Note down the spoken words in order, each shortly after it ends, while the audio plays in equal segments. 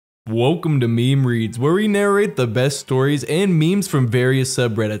Welcome to Meme Reads, where we narrate the best stories and memes from various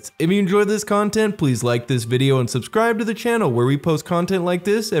subreddits. If you enjoyed this content, please like this video and subscribe to the channel where we post content like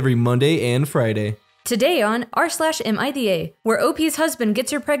this every Monday and Friday. Today on r/MemeReadsYT, where OP's husband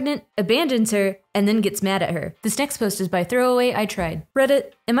gets her pregnant, abandons her, and then gets mad at her. This next post is by Throwaway I Tried.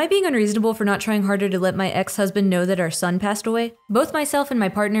 Reddit, am I being unreasonable for not trying harder to let my ex-husband know that our son passed away? Both myself and my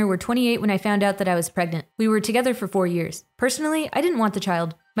partner were 28 when I found out that I was pregnant. We were together for 4 years. Personally, I didn't want the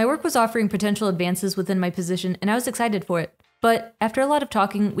child. My work was offering potential advances within my position, and I was excited for it. But after a lot of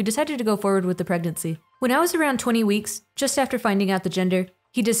talking, we decided to go forward with the pregnancy. When I was around 20 weeks, just after finding out the gender,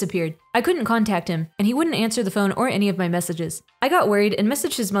 he disappeared. I couldn't contact him, and he wouldn't answer the phone or any of my messages. I got worried and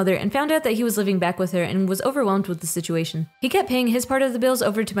messaged his mother and found out that he was living back with her and was overwhelmed with the situation. He kept paying his part of the bills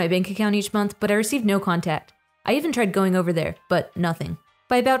over to my bank account each month, but I received no contact. I even tried going over there, but nothing.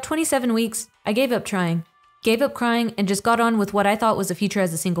 By about 27 weeks, I gave up trying. Gave up crying and just got on with what I thought was a future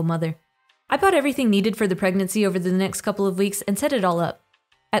as a single mother. I bought everything needed for the pregnancy over the next couple of weeks and set it all up.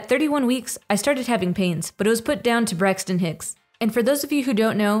 At 31 weeks, I started having pains, but it was put down to Braxton Hicks. And for those of you who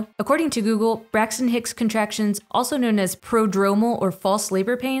don't know, according to Google, Braxton Hicks contractions, also known as prodromal or false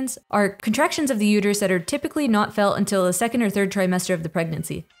labor pains, are contractions of the uterus that are typically not felt until the second or third trimester of the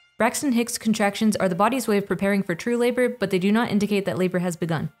pregnancy. Braxton Hicks contractions are the body's way of preparing for true labor, but they do not indicate that labor has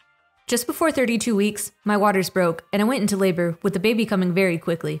begun. Just before 32 weeks, my waters broke, and I went into labor, with the baby coming very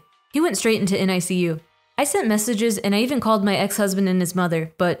quickly. He went straight into NICU. I sent messages, and I even called my ex-husband and his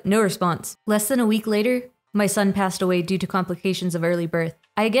mother, but no response. Less than a week later, my son passed away due to complications of early birth.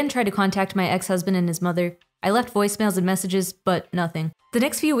 I again tried to contact my ex-husband and his mother. I left voicemails and messages, but nothing. The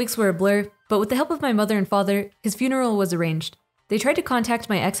next few weeks were a blur, but with the help of my mother and father, his funeral was arranged. They tried to contact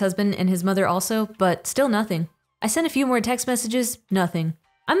my ex-husband and his mother also, but still nothing. I sent a few more text messages, nothing.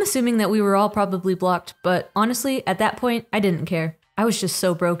 I'm assuming that we were all probably blocked, but honestly, at that point, I didn't care. I was just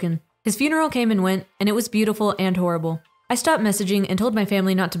so broken. His funeral came and went, and it was beautiful and horrible. I stopped messaging and told my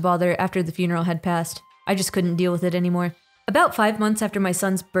family not to bother after the funeral had passed. I just couldn't deal with it anymore. About 5 months after my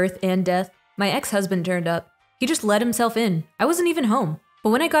son's birth and death, my ex-husband turned up. He just let himself in. I wasn't even home.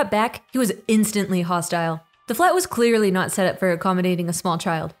 But when I got back, he was instantly hostile. The flat was clearly not set up for accommodating a small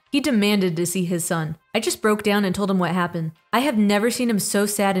child. He demanded to see his son. I just broke down and told him what happened. I have never seen him so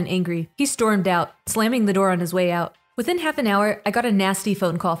sad and angry. He stormed out, slamming the door on his way out. Within half an hour, I got a nasty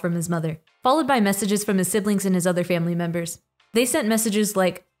phone call from his mother, followed by messages from his siblings and his other family members. They sent messages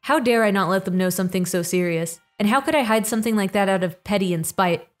like, "How dare I not let them know something so serious? And how could I hide something like that out of petty and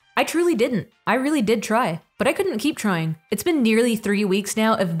spite?" I truly didn't. I really did try, but I couldn't keep trying. It's been nearly 3 weeks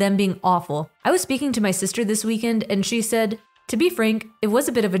now of them being awful. I was speaking to my sister this weekend and she said, "To be frank, it was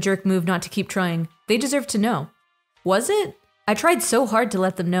a bit of a jerk move not to keep trying. They deserve to know." Was it? I tried so hard to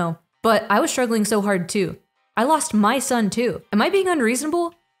let them know, but I was struggling so hard too. I lost my son too. Am I being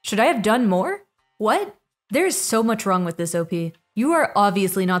unreasonable? Should I have done more? What? There is so much wrong with this, OP. You are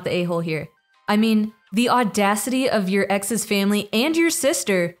obviously not the a-hole here. I mean, the audacity of your ex's family and your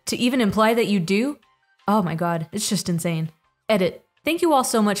sister to even imply that you do? Oh my god, it's just insane. Edit. Thank you all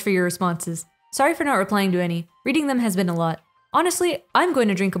so much for your responses. Sorry for not replying to any. Reading them has been a lot. Honestly, I'm going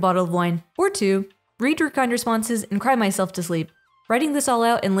to drink a bottle of wine, or two, read your kind responses, and cry myself to sleep. Writing this all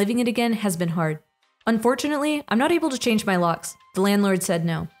out and living it again has been hard. Unfortunately, I'm not able to change my locks. The landlord said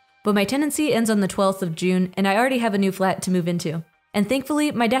no. But my tenancy ends on the 12th of June, and I already have a new flat to move into. And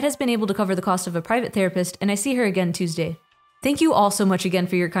thankfully, my dad has been able to cover the cost of a private therapist, and I see her again Tuesday. Thank you all so much again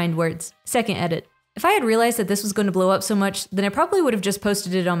for your kind words. Second edit. If I had realized that this was going to blow up so much, then I probably would have just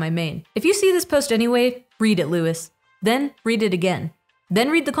posted it on my main. If you see this post anyway, read it, Lewis. Then read it again. Then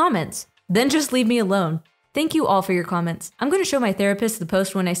read the comments. Then just leave me alone. Thank you all for your comments. I'm going to show my therapist the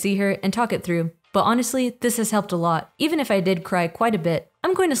post when I see her and talk it through. But honestly, this has helped a lot, even if I did cry quite a bit.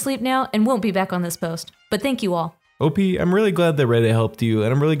 I'm going to sleep now and won't be back on this post. But thank you all. OP, I'm really glad that Reddit helped you,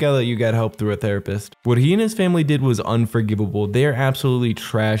 and I'm really glad that you got help through a therapist. What he and his family did was unforgivable. They are absolutely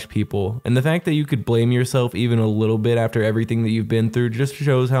trash people, and the fact that you could blame yourself even a little bit after everything that you've been through just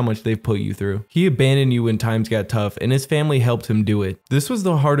shows how much they've put you through. He abandoned you when times got tough, and his family helped him do it. This was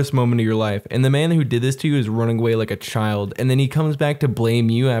the hardest moment of your life, and the man who did this to you is running away like a child, and then he comes back to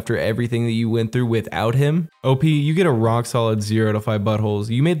blame you after everything that you went through without him? OP, you get a rock solid 0 out of 5 buttholes.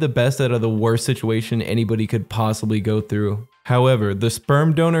 You made the best out of the worst situation anybody could possibly go through. However, the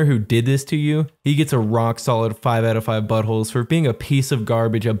sperm donor who did this to you, he gets a rock solid 5 out of 5 buttholes for being a piece of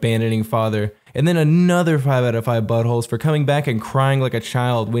garbage abandoning father And then another 5 out of 5 buttholes for coming back and crying like a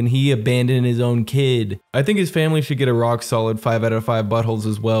child when he abandoned his own kid. I think his family should get a rock solid 5 out of 5 buttholes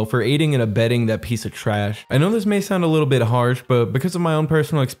as well for aiding and abetting that piece of trash. I know this may sound a little bit harsh, but because of my own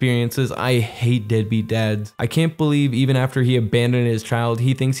personal experiences, I hate deadbeat dads. I can't believe even after he abandoned his child,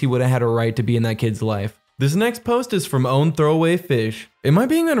 he thinks he would have had a right to be in that kid's life. This next post is from Own Throwaway Fish. Am I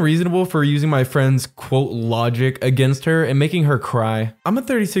being unreasonable for using my friend's quote logic against her and making her cry? I'm a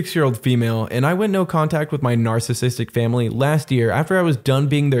 36-year-old female and I went no contact with my narcissistic family last year after I was done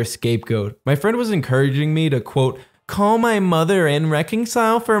being their scapegoat. My friend was encouraging me to quote, call my mother and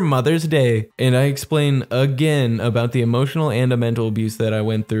reconcile for Mother's Day. And I explain again about the emotional and mental abuse that I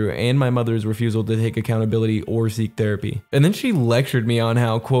went through and my mother's refusal to take accountability or seek therapy. And then she lectured me on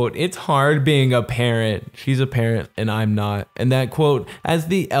how, quote, it's hard being a parent. She's a parent and I'm not. And that, quote, as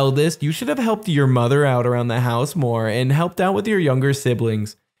the eldest, you should have helped your mother out around the house more and helped out with your younger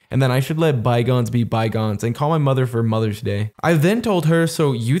siblings. And then I should let bygones be bygones and call my mother for Mother's Day. I then told her,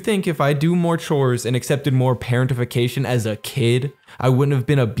 so you think if I do more chores and accepted more parentification as a kid, I wouldn't have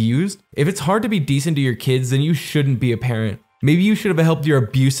been abused? If it's hard to be decent to your kids, then you shouldn't be a parent. Maybe you should have helped your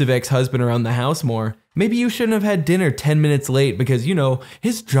abusive ex-husband around the house more. Maybe you shouldn't have had dinner 10 minutes late because, you know,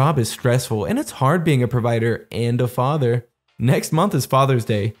 his job is stressful and it's hard being a provider and a father. Next month is Father's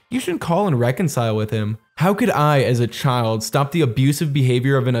Day. You should call and reconcile with him. How could I, as a child, stop the abusive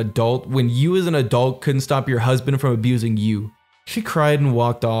behavior of an adult when you as an adult couldn't stop your husband from abusing you? She cried and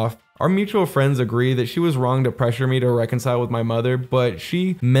walked off. Our mutual friends agree that she was wrong to pressure me to reconcile with my mother, but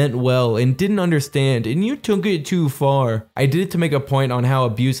she meant well and didn't understand, and you took it too far. I did it to make a point on how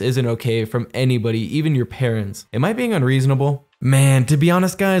abuse isn't okay from anybody, even your parents. Am I being unreasonable? Man, to be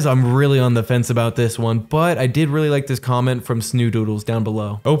honest guys, I'm really on the fence about this one, but I did really like this comment from Snoodoodles down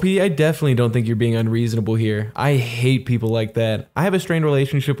below. OP, I definitely don't think you're being unreasonable here. I hate people like that. I have a strained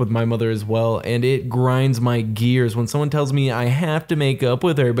relationship with my mother as well, and it grinds my gears when someone tells me I have to make up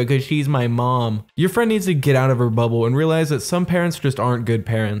with her because she's my mom. Your friend needs to get out of her bubble and realize that some parents just aren't good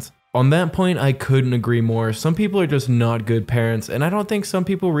parents. On that point, I couldn't agree more. Some people are just not good parents, and I don't think some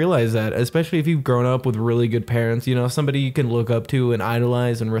people realize that, especially if you've grown up with really good parents, you know, somebody you can look up to and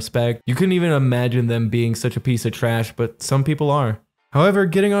idolize and respect. You couldn't even imagine them being such a piece of trash, but some people are. However,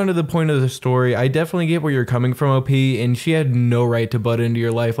 getting on to the point of the story, I definitely get where you're coming from, OP, and she had no right to butt into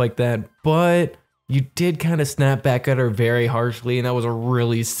your life like that, but you did kind of snap back at her very harshly, and that was a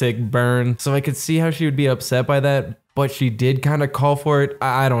really sick burn, so I could see how she would be upset by that. But she did kind of call for it.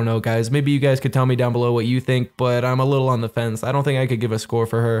 I don't know, guys. Maybe you guys could tell me down below what you think, but I'm a little on the fence. I don't think I could give a score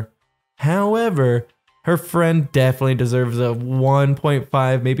for her. However, her friend definitely deserves a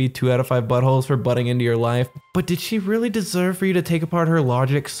 1.5, maybe 2 out of 5 buttholes for butting into your life. But did she really deserve for you to take apart her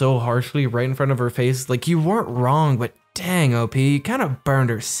logic so harshly right in front of her face? Like, you weren't wrong, but dang, OP, you kind of burned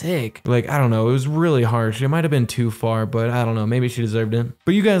her sick. Like, I don't know, it was really harsh. It might have been too far, but I don't know, maybe she deserved it.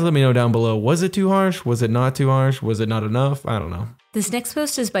 But you guys let me know down below, was it too harsh? Was it not too harsh? Was it not enough? I don't know. This next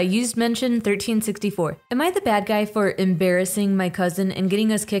post is by UsedMention1364. Am I the bad guy for embarrassing my cousin and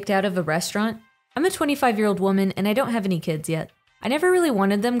getting us kicked out of a restaurant? I'm a 25-year-old woman and I don't have any kids yet. I never really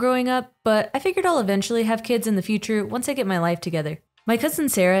wanted them growing up, but I figured I'll eventually have kids in the future once I get my life together. My cousin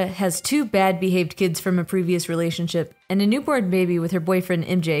Sarah has 2 bad-behaved kids from a previous relationship and a newborn baby with her boyfriend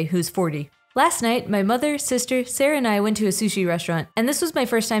MJ, who's 40. Last night, my mother, sister, Sarah, and I went to a sushi restaurant, and this was my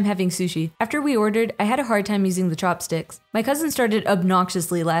first time having sushi. After we ordered, I had a hard time using the chopsticks. My cousin started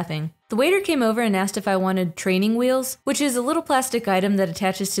obnoxiously laughing. The waiter came over and asked if I wanted training wheels, which is a little plastic item that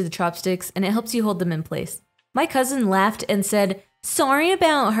attaches to the chopsticks and it helps you hold them in place. My cousin laughed and said, "Sorry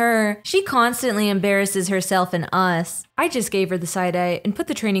about her. She constantly embarrasses herself and us." I just gave her the side eye and put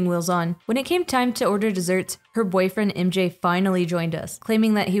the training wheels on. When it came time to order desserts, her boyfriend MJ finally joined us,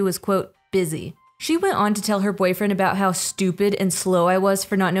 claiming that he was, quote, busy. She went on to tell her boyfriend about how stupid and slow I was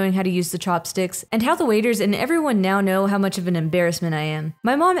for not knowing how to use the chopsticks, and how the waiters and everyone now know how much of an embarrassment I am.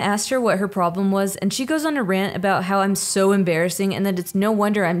 My mom asked her what her problem was, and she goes on a rant about how I'm so embarrassing and that it's no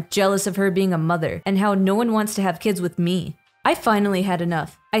wonder I'm jealous of her being a mother, and how no one wants to have kids with me. I finally had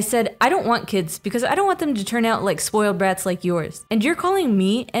enough. I said, I don't want kids because I don't want them to turn out like spoiled brats like yours. And you're calling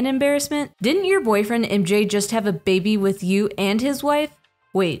me an embarrassment? Didn't your boyfriend MJ just have a baby with you and his wife?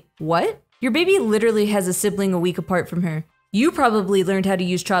 Wait, what? Your baby literally has a sibling a week apart from her. You probably learned how to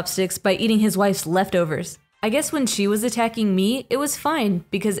use chopsticks by eating his wife's leftovers. I guess when she was attacking me, it was fine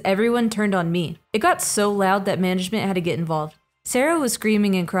because everyone turned on me. It got so loud that management had to get involved. Sarah was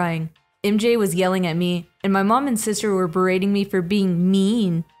screaming and crying. MJ was yelling at me, and my mom and sister were berating me for being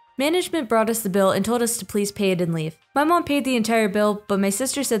mean. Management brought us the bill and told us to please pay it and leave. My mom paid the entire bill, but my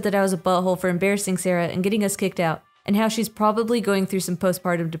sister said that I was a butthole for embarrassing Sarah and getting us kicked out, and how she's probably going through some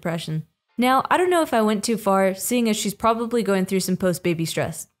postpartum depression. Now, I don't know if I went too far, seeing as she's probably going through some post-baby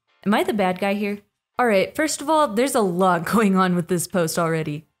stress. Am I the bad guy here? Alright, first of all, there's a lot going on with this post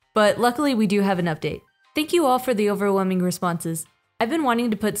already. But luckily we do have an update. Thank you all for the overwhelming responses. I've been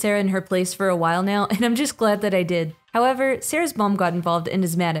wanting to put Sarah in her place for a while now, and I'm just glad that I did. However, Sarah's mom got involved and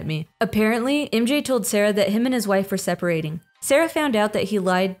is mad at me. Apparently, MJ told Sarah that him and his wife were separating. Sarah found out that he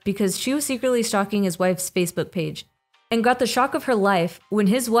lied because she was secretly stalking his wife's Facebook page, and got the shock of her life when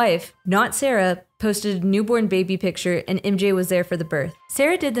his wife, not Sarah, posted a newborn baby picture and MJ was there for the birth.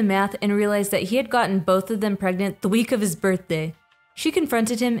 Sarah did the math and realized that he had gotten both of them pregnant the week of his birthday. She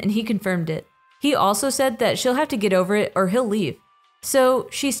confronted him and he confirmed it. He also said that she'll have to get over it or he'll leave. So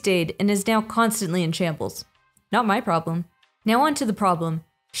she stayed and is now constantly in shambles. Not my problem. Now on to the problem.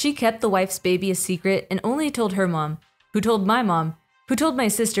 She kept the wife's baby a secret and only told her mom, who told my mom, who told my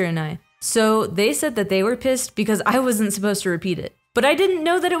sister and I. So they said that they were pissed because I wasn't supposed to repeat it. But I didn't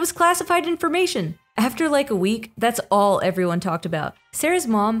know that it was classified information. After like a week, that's all everyone talked about. Sarah's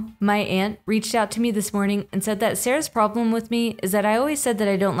mom, my aunt, reached out to me this morning and said that Sarah's problem with me is that I always said that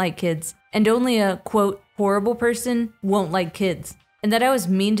I don't like kids, and only a, quote, horrible person won't like kids, and that I was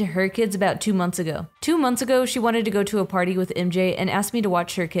mean to her kids about 2 months ago. 2 months ago, she wanted to go to a party with MJ and asked me to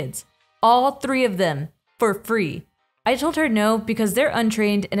watch her kids. All 3 of them, for free. I told her no because they're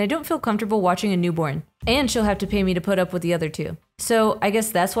untrained and I don't feel comfortable watching a newborn, and she'll have to pay me to put up with the other 2. So I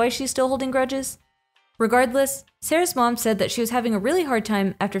guess that's why she's still holding grudges? Regardless, Sarah's mom said that she was having a really hard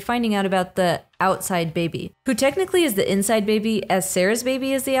time after finding out about the outside baby, who technically is the inside baby as Sarah's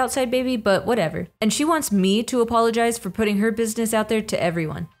baby is the outside baby, but whatever. And she wants me to apologize for putting her business out there to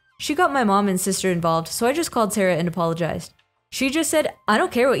everyone. She got my mom and sister involved, so I just called Sarah and apologized. She just said, "I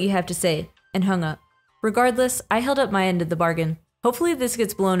don't care what you have to say," and hung up. Regardless, I held up my end of the bargain. Hopefully this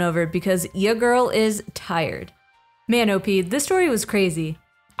gets blown over because ya girl is tired. Man, OP, this story was crazy.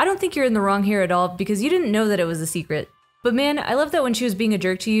 I don't think you're in the wrong here at all because you didn't know that it was a secret. But man, I love that when she was being a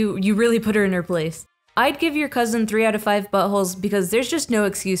jerk to you, you really put her in her place. I'd give your cousin 3 out of 5 buttholes because there's just no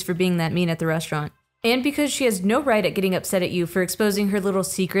excuse for being that mean at the restaurant. And because she has no right at getting upset at you for exposing her little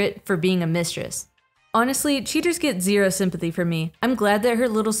secret for being a mistress. Honestly, cheaters get 0 sympathy from me. I'm glad that her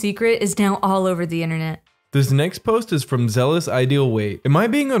little secret is now all over the internet. This next post is from Zealous Ideal Weight. Am I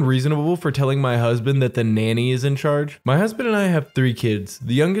being unreasonable for telling my husband that the nanny is in charge? My husband and I have 3 kids.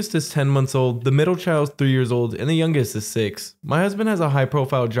 The youngest is 10 months old, the middle child is 3 years old, and the youngest is 6. My husband has a high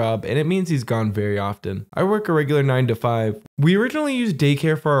profile job and it means he's gone very often. I work a regular 9 to 5. We originally used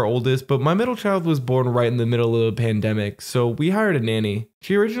daycare for our oldest, but my middle child was born right in the middle of the pandemic, so we hired a nanny.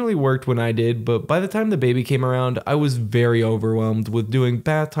 She originally worked when I did, but by the time the baby came around, I was very overwhelmed with doing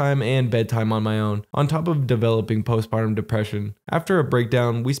bath time and bedtime on my own, on top of developing postpartum depression. After a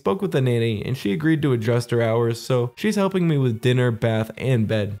breakdown, we spoke with the nanny and she agreed to adjust her hours, so she's helping me with dinner, bath, and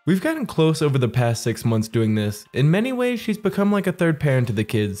bed. We've gotten close over the past 6 months doing this. In many ways, she's become like a third parent to the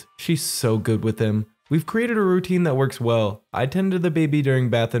kids. She's so good with them. We've created a routine that works well. I tend to the baby during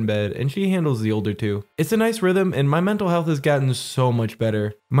bath and bed, and she handles the older 2. It's a nice rhythm, and my mental health has gotten so much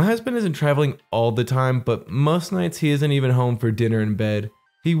better. My husband isn't traveling all the time, but most nights he isn't even home for dinner and bed.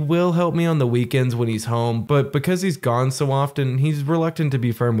 He will help me on the weekends when he's home, but because he's gone so often, he's reluctant to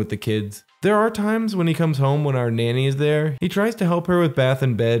be firm with the kids. There are times when he comes home when our nanny is there. He tries to help her with bath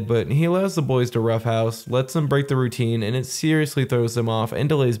and bed, but he allows the boys to roughhouse, lets them break the routine, and it seriously throws them off and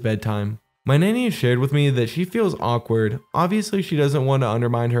delays bedtime. My nanny has shared with me that she feels awkward. Obviously she doesn't want to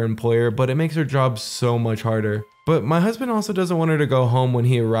undermine her employer, but it makes her job so much harder. But my husband also doesn't want her to go home when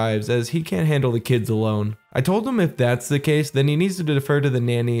he arrives as he can't handle the kids alone. I told him if that's the case, then he needs to defer to the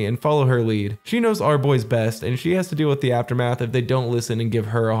nanny and follow her lead. She knows our boys best and she has to deal with the aftermath if they don't listen and give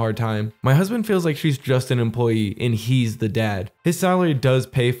her a hard time. My husband feels like she's just an employee and he's the dad. His salary does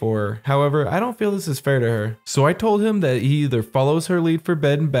pay for her. However, I don't feel this is fair to her. So I told him that he either follows her lead for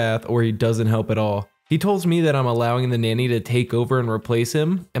bed and bath or he doesn't help at all. He tells me that I'm allowing the nanny to take over and replace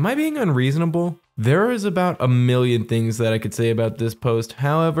him. Am I being unreasonable? There is about a million things that I could say about this post.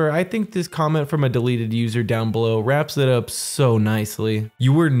 However, I think this comment from a deleted user down below wraps it up so nicely.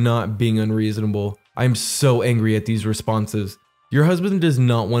 You were not being unreasonable. I'm so angry at these responses. Your husband does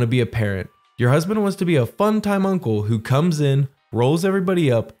not want to be a parent. Your husband wants to be a fun-time uncle who comes in, rolls everybody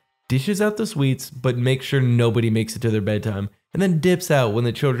up, dishes out the sweets, but makes sure nobody makes it to their bedtime, and then dips out when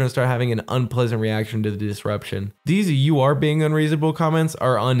the children start having an unpleasant reaction to the disruption. These "you are being unreasonable" comments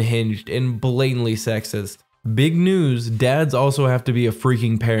are unhinged and blatantly sexist. Big news, dads also have to be a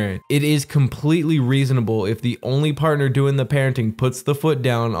freaking parent. It is completely reasonable if the only partner doing the parenting puts the foot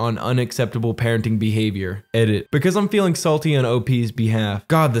down on unacceptable parenting behavior. Edit. Because I'm feeling salty on OP's behalf.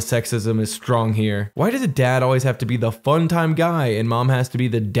 God, the sexism is strong here. Why does a dad always have to be the fun time guy and mom has to be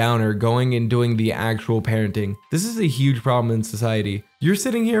the downer going and doing the actual parenting? This is a huge problem in society. You're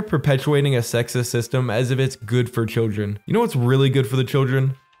sitting here perpetuating a sexist system as if it's good for children. You know what's really good for the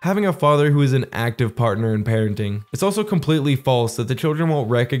children? Having a father who is an active partner in parenting. It's also completely false that the children won't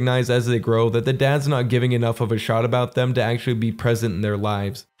recognize as they grow that the dad's not giving enough of a shot about them to actually be present in their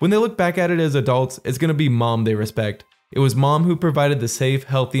lives. When they look back at it as adults, it's gonna be mom they respect. It was mom who provided the safe,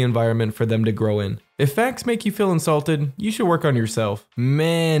 healthy environment for them to grow in. If facts make you feel insulted, you should work on yourself.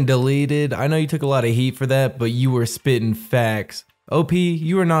 Man, deleted. I know you took a lot of heat for that, but you were spitting facts. OP,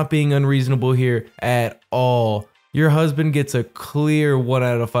 you are not being unreasonable here at all. Your husband gets a clear 1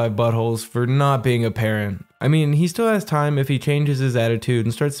 out of 5 buttholes for not being a parent. I mean, he still has time if he changes his attitude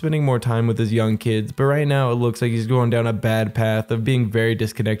and starts spending more time with his young kids, but right now it looks like he's going down a bad path of being very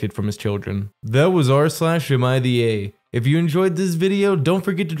disconnected from his children. That was r/MemeReadsYT. If you enjoyed this video, don't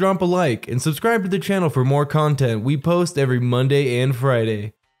forget to drop a like and subscribe to the channel for more content. We post every Monday and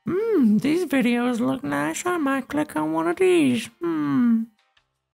Friday. These videos look nice. I might click on one of these.